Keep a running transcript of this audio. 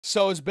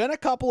So it's been a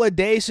couple of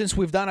days since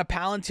we've done a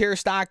Palantir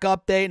stock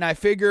update, and I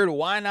figured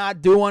why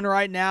not do one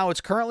right now. It's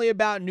currently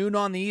about noon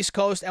on the East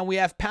Coast, and we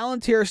have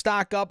Palantir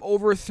stock up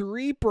over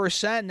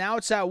 3%. Now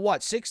it's at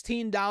what,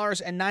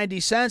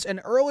 $16.90,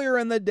 and earlier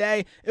in the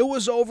day it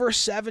was over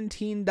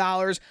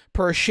 $17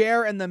 per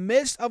share in the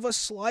midst of a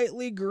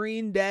slightly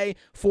green day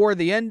for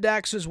the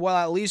index as well,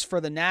 at least for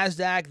the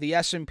NASDAQ, the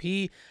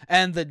S&P,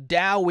 and the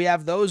Dow. We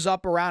have those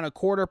up around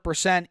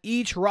 0.25%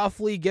 each,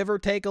 roughly, give or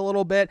take a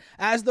little bit,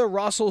 as the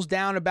Russell's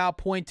down about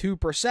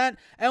 0.2%,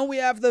 and we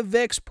have the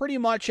VIX pretty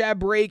much at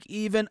break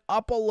even,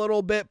 up a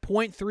little bit,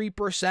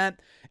 0.3%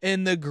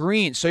 in the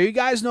green. So you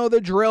guys know the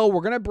drill.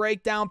 We're going to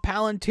break down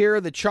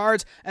Palantir, the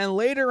charts, and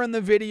later in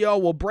the video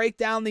we'll break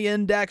down the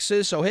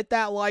indexes. So hit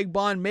that like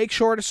button, make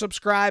sure to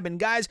subscribe, and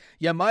guys,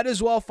 you might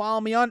as well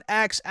follow me on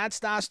X at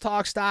Stocks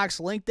Talk Stocks,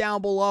 link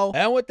down below.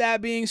 And with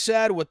that being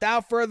said,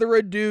 without further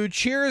ado,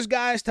 cheers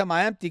guys to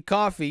my empty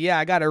coffee. Yeah,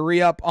 I got to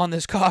re-up on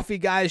this coffee,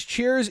 guys.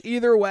 Cheers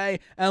either way,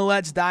 and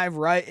let's dive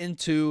right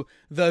into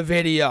the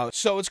video.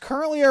 So it's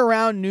currently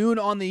around noon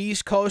on the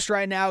East Coast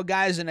right now,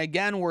 guys, and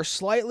again, we're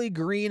slightly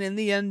green in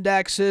the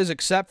indexes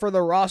except for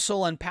the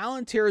Russell, and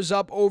Palantir is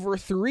up over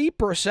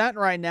 3%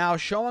 right now,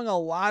 showing a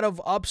lot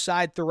of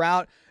upside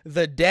throughout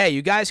the day.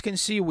 You guys can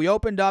see we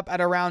opened up at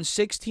around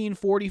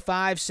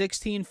 1645,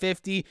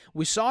 1650.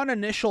 We saw an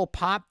initial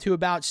pop to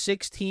about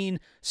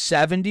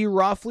 1670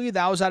 roughly.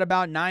 That was at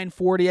about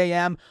 9:40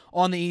 a.m.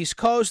 on the East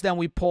Coast. Then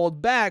we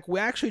pulled back. We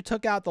actually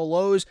took out the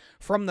lows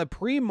from the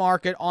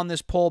pre-market on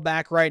this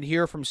pullback right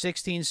here from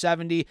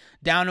 1670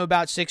 down to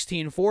about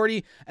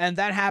 1640, and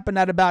that happened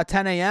at about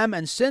 10 a.m.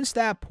 And since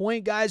that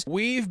point, guys,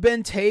 we've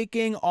been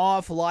taking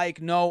off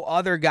like no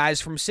other,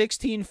 guys, from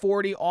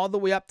 1640 all the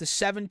way up to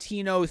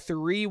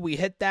 1703. We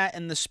hit that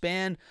in the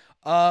span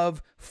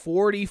of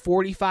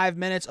 45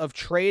 minutes of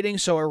trading,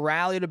 so it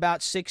rallied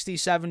about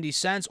 60-70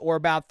 cents, or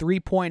about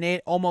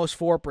 3.8, almost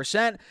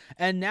 4%.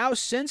 And now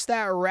since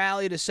that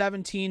rally to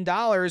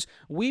 $17,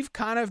 we've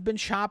kind of been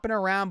chopping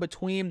around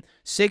between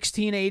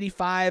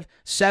 $16.85,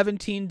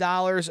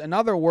 $17. In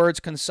other words,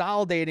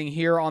 consolidating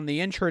here on the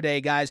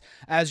intraday, guys.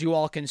 As you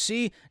all can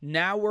see,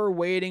 now we're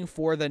waiting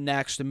for the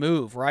next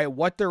move, right?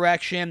 What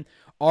direction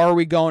are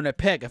we going to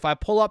pick? If I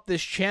pull up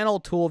this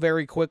channel tool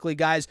very quickly,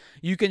 guys,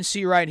 you can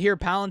see right here,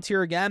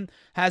 Palantir again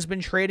has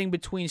been trading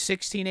between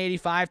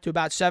 $16.85 to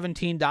about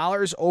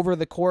 $17 over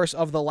the course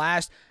of the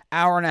last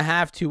hour and a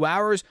half, 2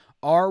 hours.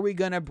 Are we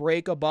going to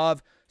break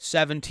above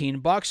 17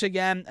 bucks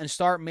again and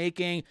start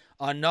making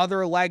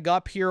another leg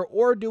up here,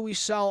 or do we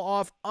sell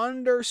off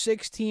under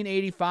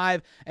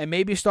 16.85 and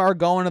maybe start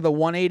going to the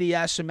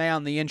 180 SMA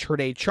on the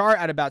intraday chart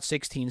at about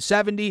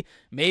 16.70?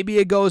 Maybe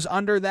it goes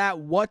under that.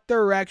 What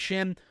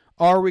direction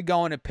are we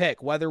going to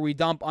pick? Whether we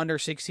dump under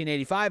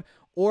 16.85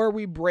 or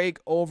we break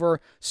over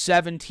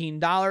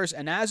 $17.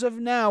 And as of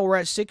now, we're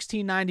at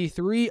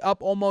 16.93,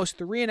 up almost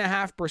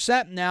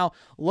 3.5% now.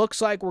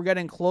 Looks like we're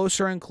getting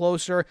closer and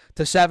closer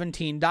to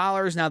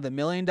 $17. Now, the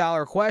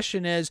million-dollar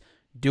question is,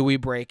 do we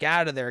break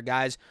out of there,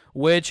 guys?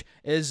 Which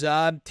is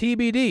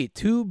TBD,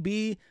 to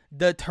be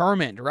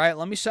determined, right?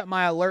 Let me set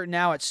my alert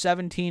now at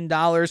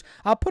 $17.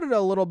 I'll put it a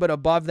little bit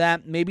above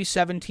that, maybe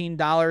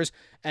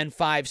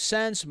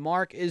 $17.05.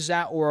 Mark is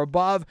at or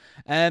above.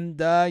 And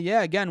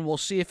yeah, again, we'll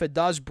see if it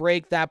does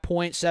break that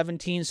point,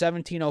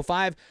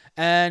 17.05,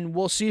 and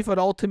we'll see if it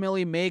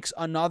ultimately makes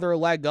another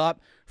leg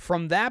up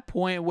from that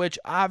point, which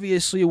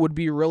obviously would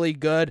be really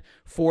good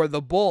for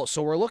the bull.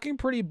 So we're looking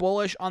pretty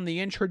bullish on the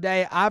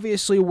intraday.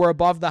 Obviously, we're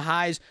above the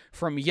highs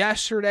from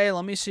yesterday.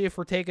 Let me see if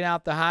we're taking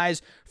out the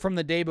highs from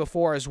the day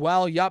before as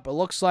well. Yup, it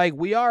looks like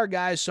we are,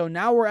 guys. So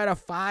now we're at a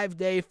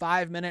 5-day,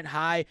 5-minute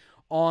high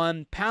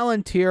on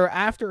Palantir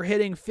after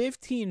hitting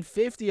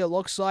 1550, it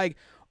looks like,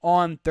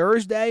 on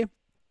Thursday.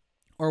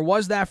 Or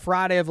was that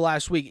Friday of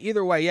last week?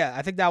 Either way, yeah,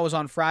 I think that was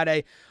on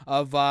Friday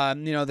of,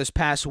 this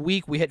past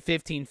week. We hit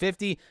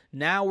 1550.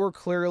 Now we're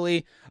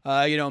clearly,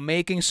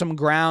 making some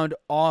ground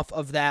off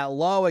of that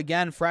low.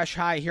 Again, fresh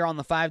high here on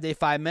the 5-day,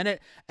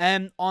 5-minute.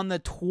 And on the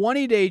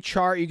 20-day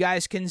chart, you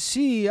guys can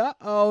see,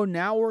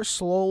 now we're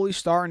slowly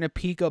starting to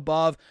peak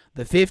above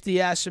the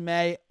 50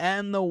 SMA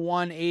and the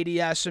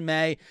 180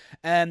 SMA.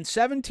 And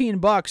 17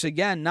 bucks,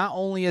 again, not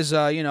only is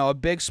a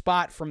big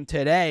spot from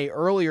today,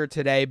 earlier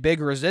today,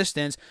 big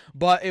resistance,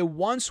 but it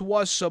once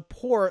was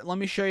support. Let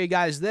me show you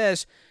guys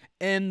this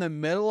in the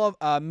middle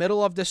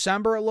of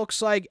December, it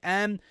looks like,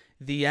 and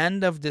the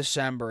end of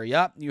December.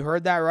 Yep, you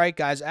heard that right,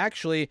 guys.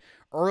 Actually,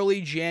 early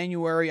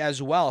January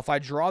as well. If I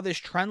draw this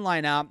trend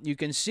line out, you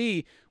can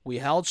see we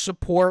held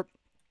support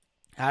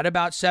at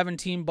about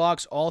 17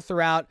 bucks all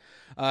throughout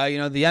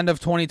the end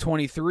of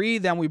 2023.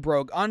 Then we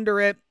broke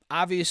under it.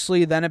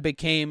 Obviously, then it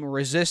became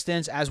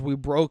resistance as we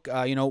broke,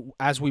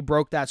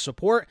 that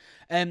support.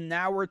 and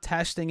now we're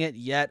testing it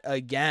yet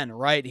again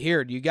right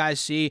here. Do you guys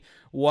see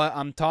what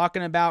I'm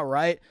talking about,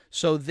 right?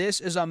 So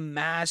this is a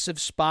massive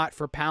spot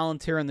for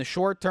Palantir in the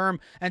short term,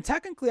 and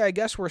technically I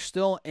guess we're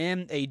still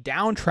in a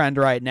downtrend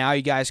right now.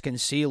 You guys can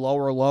see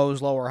lower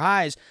lows, lower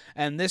highs,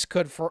 and this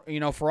could, for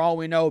all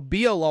we know,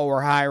 be a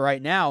lower high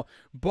right now.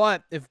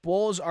 But if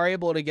bulls are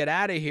able to get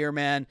out of here,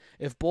 man,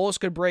 if bulls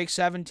could break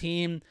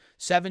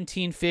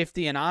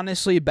 1750 and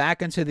honestly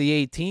back into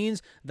the 18s,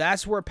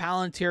 that's where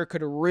Palantir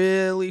could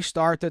really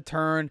start to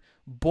turn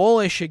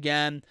bullish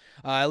again,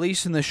 at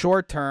least in the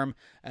short term,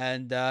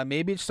 and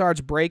maybe it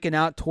starts breaking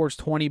out towards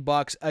 20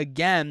 bucks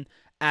again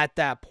at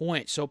that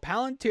point. So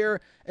Palantir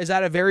is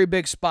at a very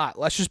big spot.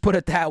 Let's just put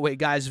it that way,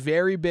 guys.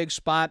 Very big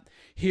spot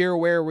here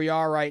where we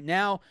are right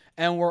now,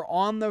 and we're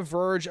on the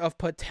verge of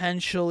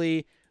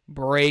potentially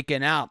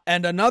breaking out.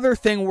 And another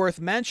thing worth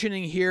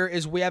mentioning here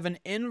is we have an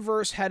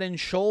inverse head and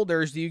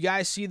shoulders. Do you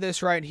guys see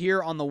this right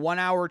here on the 1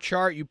 hour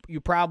chart? You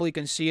probably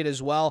can see it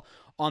as well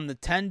on the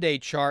 10-day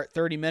chart,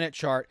 30-minute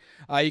chart.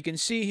 You can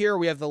see here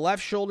we have the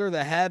left shoulder,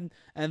 the head,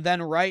 and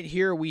then right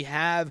here we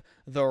have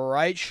the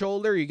right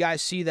shoulder. You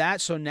guys see that?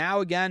 So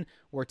now again,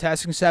 we're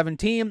testing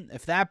 17.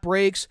 If that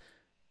breaks,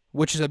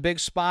 which is a big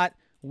spot,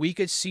 we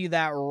could see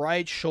that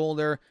right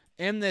shoulder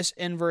in this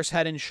inverse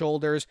head and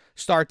shoulders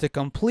start to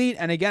complete.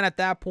 And again, at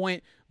that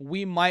point,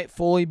 we might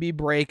fully be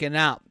breaking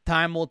out.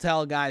 Time will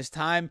tell, guys.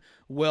 Time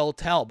will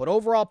tell. But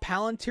overall,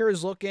 Palantir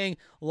is looking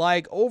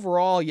like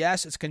overall,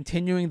 yes, it's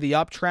continuing the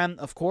uptrend,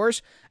 of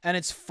course, and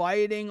it's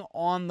fighting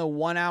on the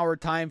 1 hour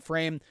time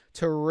frame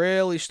to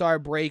really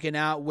start breaking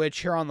out, which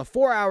here on the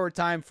 4 hour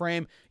time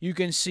frame, you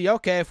can see,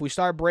 okay, if we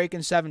start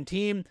breaking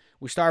 17,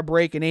 we start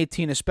breaking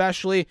 18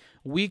 especially,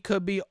 we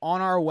could be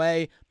on our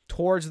way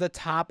towards the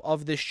top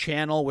of this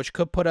channel, which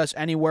could put us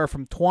anywhere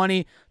from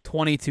 20,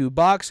 22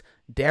 bucks.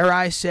 Dare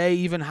I say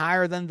even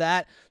higher than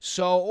that.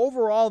 So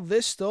overall,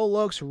 this still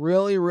looks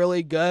really,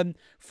 really good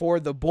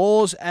for the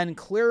bulls, and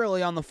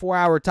clearly on the 4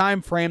 hour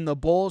time frame, the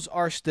bulls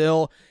are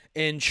still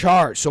in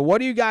charge. So what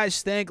do you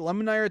guys think? Let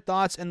me know your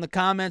thoughts in the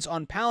comments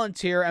on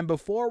Palantir. And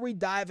before we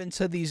dive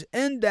into these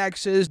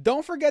indexes,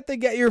 don't forget to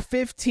get your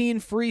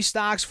 15 free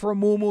stocks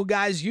from Moomoo,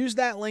 guys. Use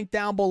that link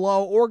down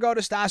below or go to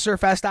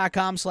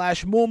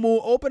stocksurfs.com/Moomoo.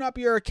 Open up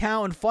your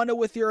account and fund it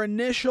with your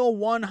initial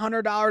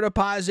 $100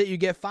 deposit. You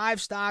get 5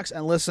 stocks,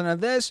 and listen to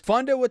this,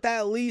 fund it with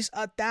at least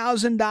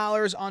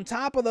 $1,000. On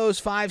top of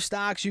those 5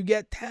 stocks, you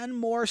get 10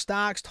 more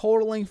stocks,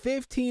 totaling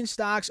 15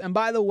 stocks. And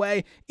by the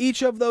way,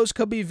 each of those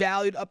could be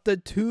valued up to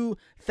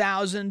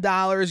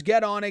 $2,000.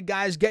 Get on it,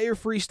 guys. Get your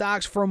free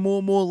stocks from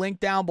Moomoo, link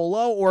down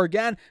below, or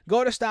again,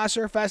 go to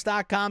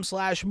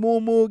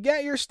stocksurfs.com/Moomoo.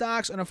 Get your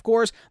stocks, and of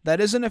course, that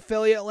is an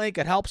affiliate link.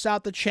 It helps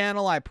out the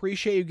channel. I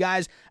appreciate you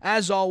guys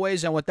as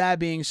always. And with that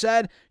being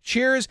said,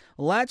 cheers.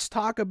 Let's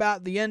talk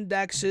about the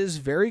indexes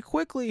very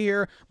quickly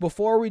here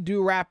before we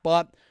do wrap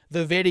up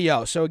the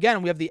video. So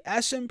again, we have the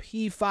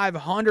S&P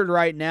 500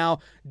 right now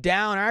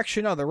down.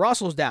 Actually, no, the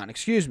Russell's down.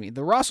 Excuse me.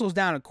 The Russell's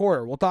down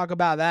 1/4. We'll talk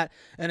about that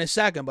in a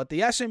second. But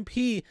the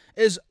S&P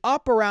is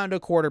up around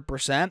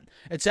 1/4%.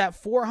 It's at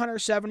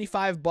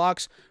 475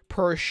 bucks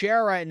per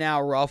share right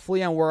now,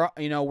 roughly, and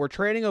we're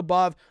trading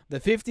above the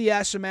 50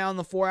 SMA on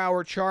the 4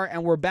 hour chart,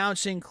 and we're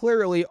bouncing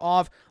clearly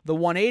off the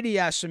 180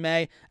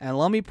 SMA. And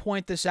let me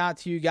point this out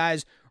to you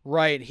guys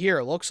right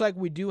here. Looks like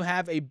we do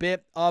have a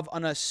bit of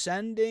an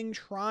ascending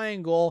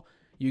triangle.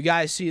 You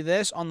guys see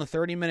this on the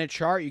 30-minute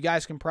chart. You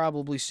guys can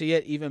probably see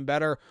it even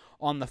better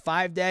on the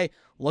 5-day.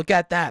 Look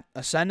at that.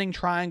 Ascending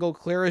triangle,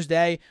 clear as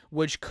day,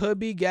 which could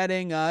be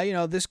getting,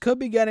 this could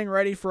be getting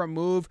ready for a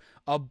move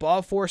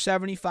above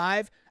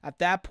 475. At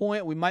that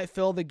point, we might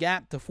fill the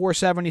gap to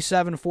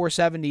 477,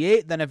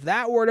 478. Then if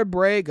that were to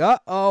break,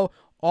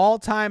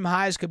 all-time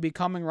highs could be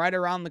coming right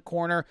around the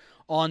corner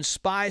on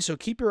SPY. So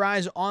keep your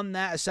eyes on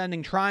that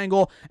ascending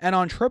triangle. And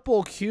on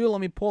triple Q,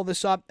 let me pull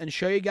this up and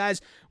show you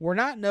guys. We're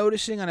not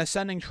noticing an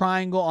ascending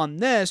triangle on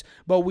this,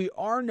 but we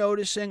are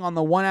noticing on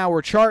the 1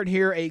 hour chart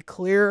here a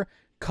clear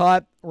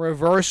cut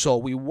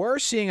reversal. We were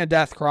seeing a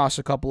death cross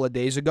a couple of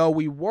days ago.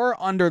 We were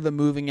under the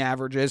moving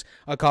averages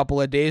a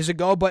couple of days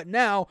ago, but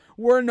now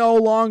we're no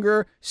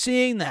longer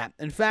seeing that.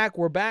 In fact,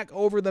 we're back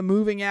over the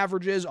moving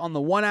averages on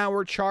the 1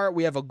 hour chart.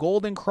 We have a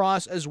golden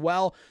cross as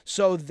well,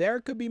 so there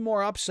could be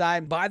more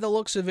upside by the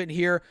looks of it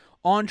here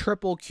on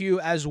triple Q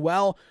as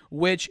well,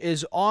 which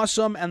is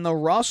awesome. And the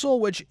Russell,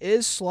 which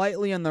is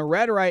slightly in the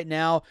red right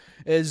now,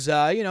 is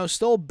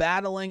still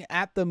battling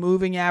at the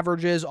moving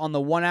averages on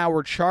the 1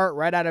 hour chart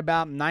right at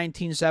about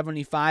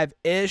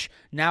 1975-ish.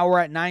 Now we're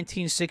at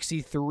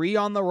 1963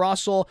 on the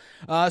Russell.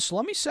 So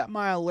let me set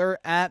my alert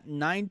at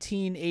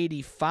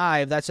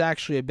 1985. That's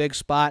actually a big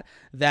spot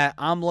that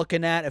I'm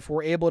looking at. If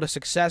we're able to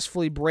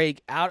successfully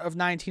break out of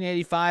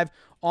 1985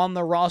 on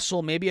the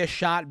Russell, maybe a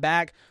shot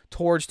back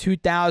towards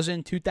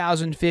 2000,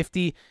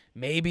 2050,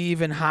 maybe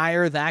even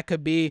higher. That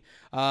could be,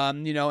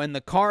 in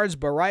the cards.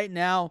 But right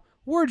now,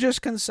 we're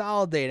just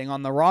consolidating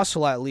on the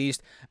Russell at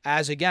least,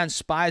 as again,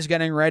 SPY's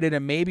getting ready to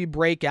maybe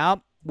break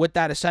out with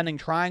that ascending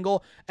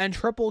triangle, and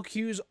triple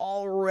Q's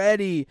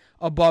already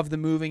above the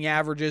moving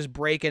averages,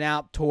 breaking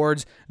out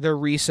towards the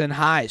recent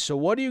highs. So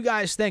what do you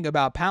guys think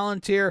about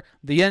Palantir,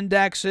 the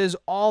indexes,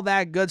 all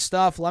that good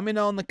stuff? Let me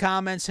know in the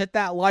comments. Hit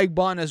that like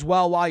button as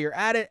well while you're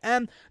at it,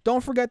 and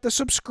don't forget to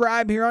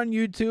subscribe here on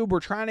YouTube. We're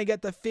trying to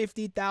get to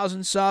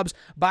 50,000 subs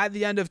by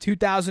the end of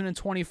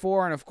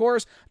 2024, and of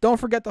course, don't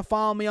forget to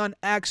follow me on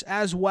X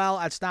as well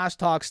at Stocks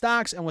Talk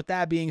Stocks. And with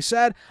that being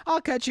said,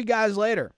 I'll catch you guys later.